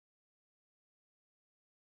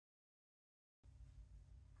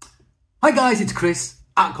Hi guys, it's Chris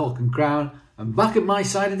at Cork and Crown. I'm back at my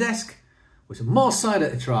cider desk with some more cider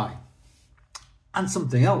to try. And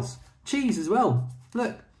something else. Cheese as well.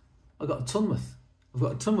 Look, I've got a Tunworth. I've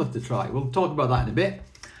got a Tunworth to try. We'll talk about that in a bit.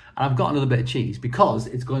 And I've got another bit of cheese because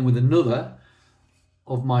it's going with another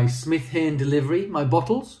of my Smith Hayne delivery, my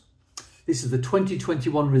bottles. This is the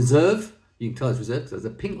 2021 Reserve. You can tell it's Reserve because there's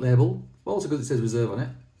a pink label. Also because it says Reserve on it.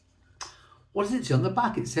 What does it say on the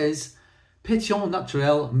back? It says Pétillant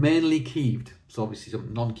Naturel, mainly keeved. So obviously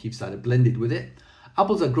some non-keeved cider blended with it.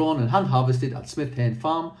 Apples are grown and hand harvested at Smith Hayne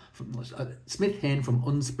Farm, Smith Hayne from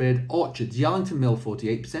unsprayed orchards. Yarlington Mill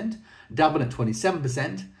 48%, Dabin at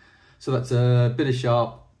 27%. So that's a bitter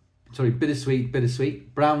sharp,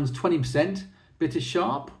 bittersweet. Browns 20%, bitter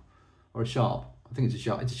sharp, or a sharp. I think it's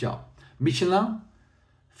a sharp. Michelin,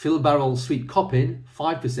 fill barrel sweet coppin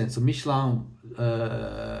 5%. So Michelin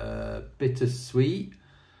bittersweet.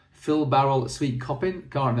 Fill barrel sweet coppin,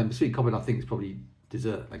 can't remember. Sweet coppin, I think it's probably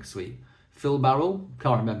dessert, like sweet. Fill barrel,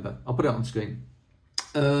 can't remember. I'll put it on screen.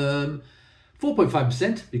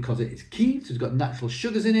 4.5% because it is keeved, so it's got natural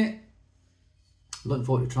sugars in it. Looking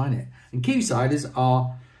forward to trying it. And keeved ciders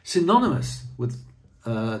are synonymous with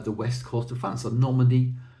the west coast of France, so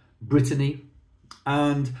Normandy, Brittany.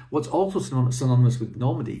 And what's also synonymous with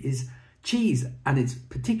Normandy is cheese, and it's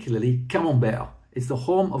particularly camembert. It's the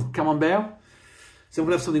home of camembert. So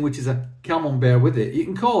we'll have something which is a camembert with it. You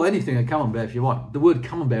can call anything a camembert if you want. The word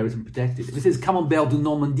camembert isn't protected. If it says camembert de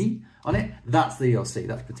Normandie on it, that's the ELC,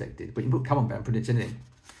 that's protected. But you can put camembert and pretty much anything.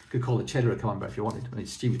 You could call it cheddar a camembert if you wanted. I mean,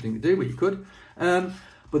 it's a stupid thing to do, but you could. But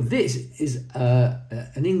this is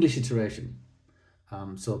an English iteration.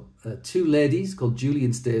 Two ladies called Julie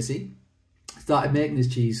and Stacey started making this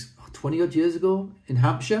cheese 20 odd years ago in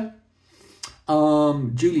Hampshire.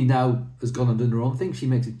 Julie now has gone and done her own thing. She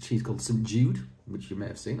makes a cheese called St. Jude, which you may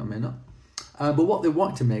have seen or may not. But what they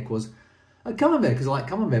wanted to make was a camembert, because I like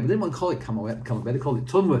camembert, but they didn't want to call it camembert, they called it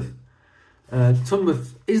Tunworth.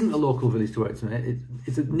 Tunworth isn't a local village to where it's made.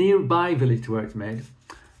 It's a nearby village to where it's made.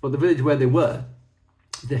 But the village where they were,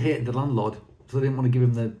 they hated the landlord, so they didn't want to give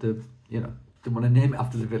him didn't want to name it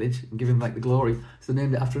after the village and give him like the glory. So they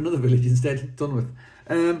named it after another village instead, Tunworth,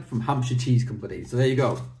 from Hampshire Cheese Company. So there you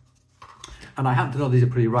go. And I happen to know these are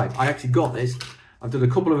pretty ripe. I actually got this. I've done a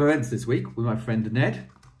couple of events this week with my friend Ned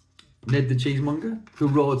the cheesemonger, who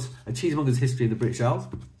wrote A Cheesemonger's History of the British Isles.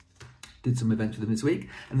 Did some events with him this week,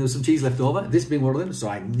 and there was some cheese left over, this being one of them, so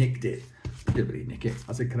I nicked it. I didn't really nick it.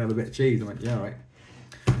 I said, can I have a bit of cheese? I went, yeah, all right.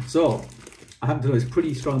 So, I happen to know it's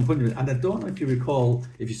pretty strong and pungent, and I don't know if you recall,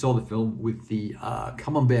 if you saw the film, with the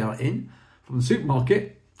camembert in from the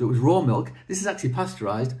supermarket, that was raw milk. This is actually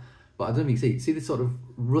pasteurised, but I don't know if you can see this sort of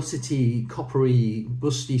russety, coppery,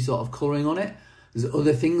 rusty sort of colouring on it. There's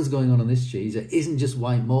other things going on this cheese. It isn't just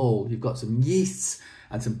white mould. You've got some yeasts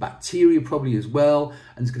and some bacteria probably as well.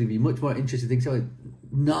 And it's going to be much more interesting things. How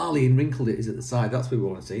gnarly and wrinkled it is at the side. That's what we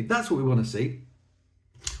want to see. That's what we want to see.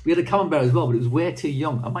 We had a camembert as well, but it was way too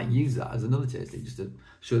young. I might use that as another tasting just to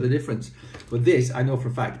show the difference. But this, I know for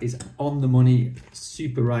a fact, is on the money,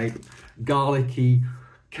 super ripe, garlicky,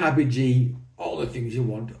 cabbagey, all the things you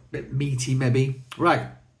want. A bit meaty maybe. Right.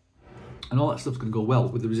 And all that stuff's going to go well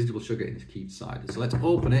with the residual sugar in this keeved cider. So let's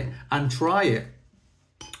open it and try it.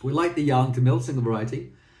 We like the Yarlington Mill single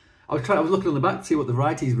variety. I was looking on the back to see what the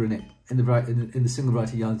varieties were in it, in the single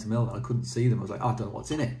variety Yarlington Mill, and I couldn't see them. I was like, oh, I don't know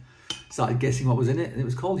what's in it. Started guessing what was in it, and it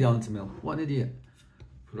was called Yarlington Mill. What an idiot.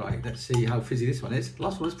 Right, let's see how fizzy this one is.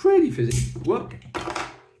 Last one's pretty fizzy. Whoop.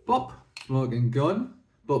 Pop. Smoking gun.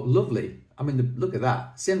 But lovely. I mean, look at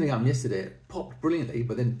that. Same thing happened yesterday. It popped brilliantly,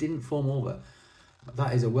 but then it didn't foam over.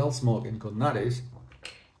 That is a well smoking gun, that is.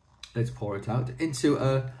 Let's pour it out into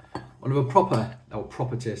one of our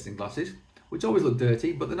proper tasting glasses, which always look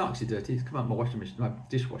dirty, but they're not actually dirty. It's come out of my washing machine, my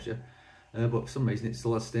dishwasher, but for some reason it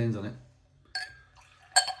still has stains on it.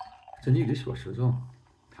 It's a new dishwasher as well.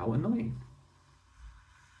 How annoying.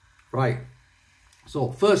 Right,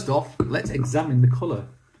 so first off, let's examine the colour.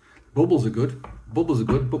 Bubbles are good. Bubbles are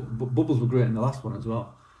good. Bubbles were great in the last one as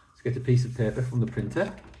well. Let's get a piece of paper from the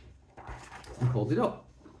printer and hold it up.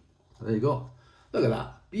 There you go. Look at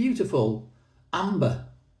that. Beautiful amber.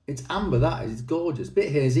 It's amber, that is. It's gorgeous.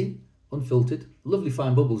 Bit hazy, unfiltered. Lovely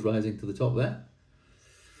fine bubbles rising to the top there.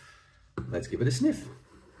 Let's give it a sniff.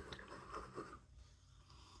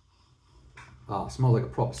 Ah, it smells like a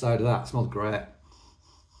proper side of that. It smells great.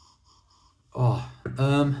 Oh,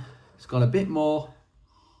 it's got a bit more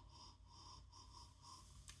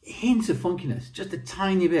hints of funkiness, just a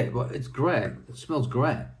tiny bit, but it's great. It smells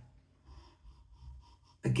great.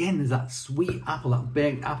 Again, there's that sweet apple, that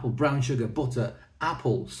baked apple, brown sugar, butter,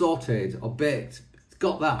 apple, sauteed or baked. It's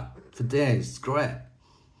got that for days. It's great.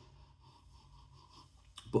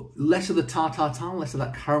 but less of the tartar, less of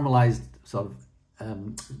that caramelized sort of,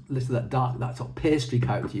 less of that dark, that sort of pastry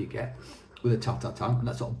character you get with a tartar, and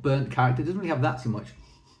that sort of burnt character. It doesn't really have that so much.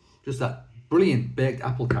 Just that brilliant baked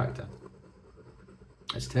apple character.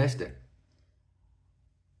 It's tasty.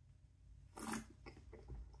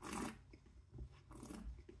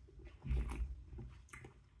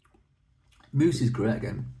 Mousse is great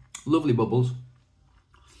again. Lovely bubbles.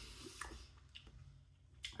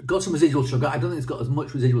 Got some residual sugar. I don't think it's got as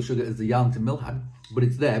much residual sugar as the Yarlington Mill had, but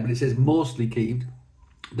it's there. But it says mostly keeved.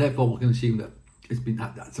 Therefore, we can assume that it's been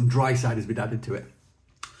some dry side has been added to it.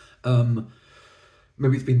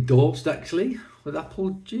 Maybe it's been dosed actually with apple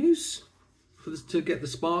juice for this, to get the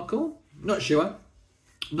sparkle. Not sure.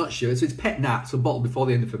 Not sure. So it's pet nat, so bottled before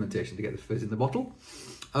the end of fermentation to get the fizz in the bottle.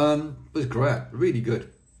 It's great. Really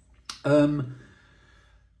good.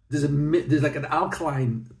 There's like an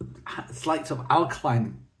alkaline, slight sort of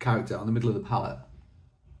alkaline character on the middle of the palate.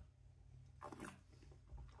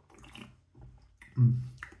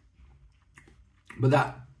 But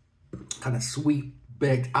that kind of sweet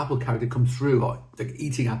baked apple character comes through, or like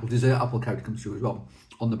eating apple, dessert apple character comes through as well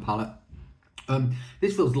on the palate.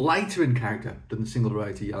 This feels lighter in character than the single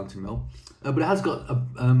variety Yarlington Mill, but it has got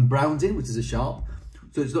browns in, which is a sharp,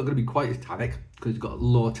 so it's not going to be quite as tannic because it's got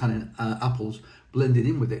low tannin apples blended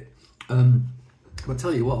in with it. But I'll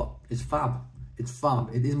tell you what, it's fab. It's fab.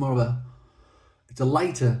 It is more of it's a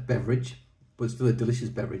lighter beverage, but still a delicious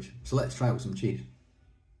beverage. So let's try it with some cheese.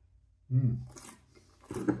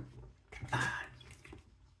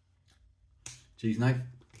 Cheese knife.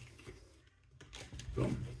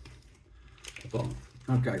 Boom. Boom.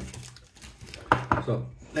 Okay. So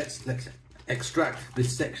let's extract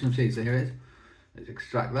this section of cheese. So here it is. Let's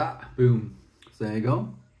extract that. Boom. So there you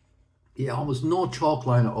go. Yeah, almost no chalk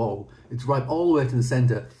line at all. It's right all the way to the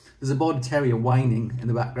centre. There's a border terrier whining in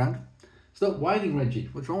the background. Stop whining, Reggie.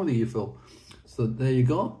 What's wrong with you, Phil? So there you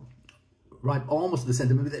go. Right almost to the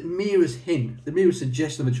centre. Maybe the merest hint, the merest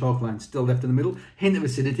suggestion of a chalk line still left in the middle. Hint of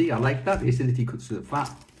acidity. I like that. The acidity cuts through the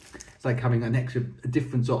fat. It's like having a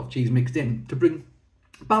different sort of cheese mixed in to bring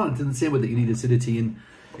balance, in the same way that you need acidity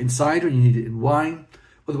in cider and you need it in wine.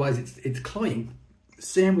 Otherwise, it's cloying.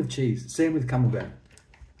 Same with cheese. Same with camembert.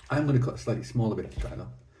 I'm going to cut a slightly smaller bit to try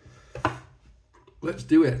that. Let's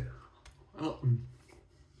do it. Oh.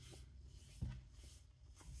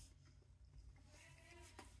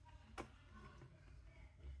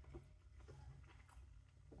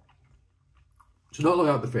 So not long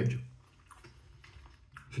out the fridge.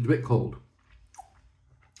 It's a bit cold.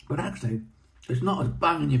 But actually, it's not as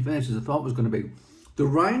bang in your face as I thought it was going to be. The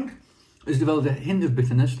rind has developed a hint of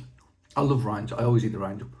bitterness. I love rinds. I always eat the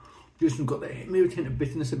rind. Just got that merest hint of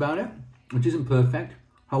bitterness about it, which isn't perfect.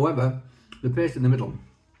 However, the paste in the middle,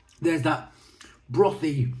 there's that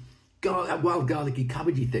brothy, wild garlicky,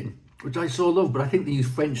 cabbagey thing, which I so love, but I think they use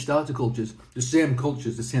French starter cultures, the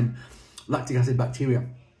same lactic acid bacteria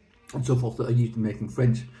and so forth that are used in making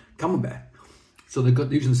French camembert. So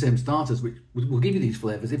they're using the same starters, which will give you these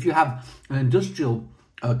flavours. If you have an industrial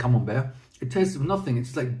camembert, it tastes of nothing.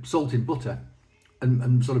 It's like salted butter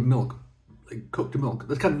and sort of milk. Cooked milk.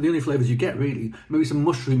 That's kind of the only flavours you get, really. Maybe some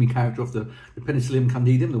mushroomy character off the Penicillium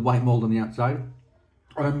candidum, the white mould on the outside.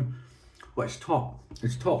 Well, it's top.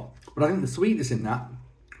 It's top. But I think the sweetness in that,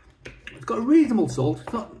 it's got a reasonable salt.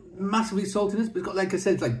 It's not massively saltiness, but it's got, like I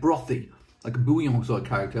said, it's like brothy, like a bouillon sort of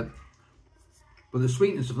character. But the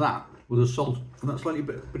sweetness of that with the salt and that slightly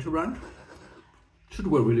bitter round should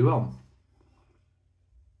work really well.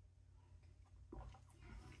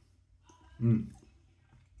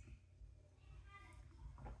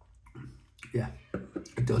 Yeah,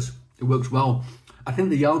 it does. It works well. I think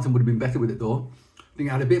the Yarlington would have been better with it though. I think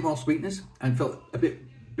it had a bit more sweetness and felt a bit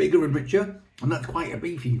bigger and richer. And that's quite a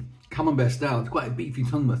beefy camembert style. It's quite a beefy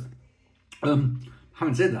Tonmouth.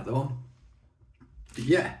 Having said that though,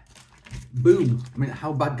 yeah, boom. I mean,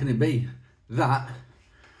 how bad can it be? That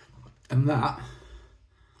and that,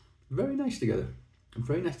 very nice together.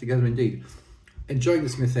 Very nice together indeed. Enjoying the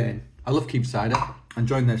Smith Hayne. I love Keep Cider.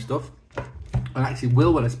 Enjoying their stuff. And actually,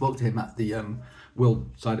 Will, when I spoke to him at the Will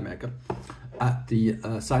cider maker at the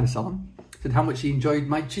cider salon, said how much he enjoyed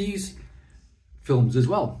my cheese films as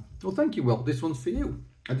well. Well, thank you, Will. This one's for you.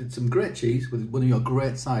 I did some great cheese with one of your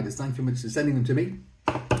great ciders. Thank you very much for sending them to me.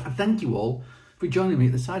 And thank you all for joining me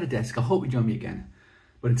at the cider desk. I hope you join me again.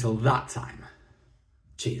 But until that time,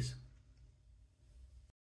 cheers.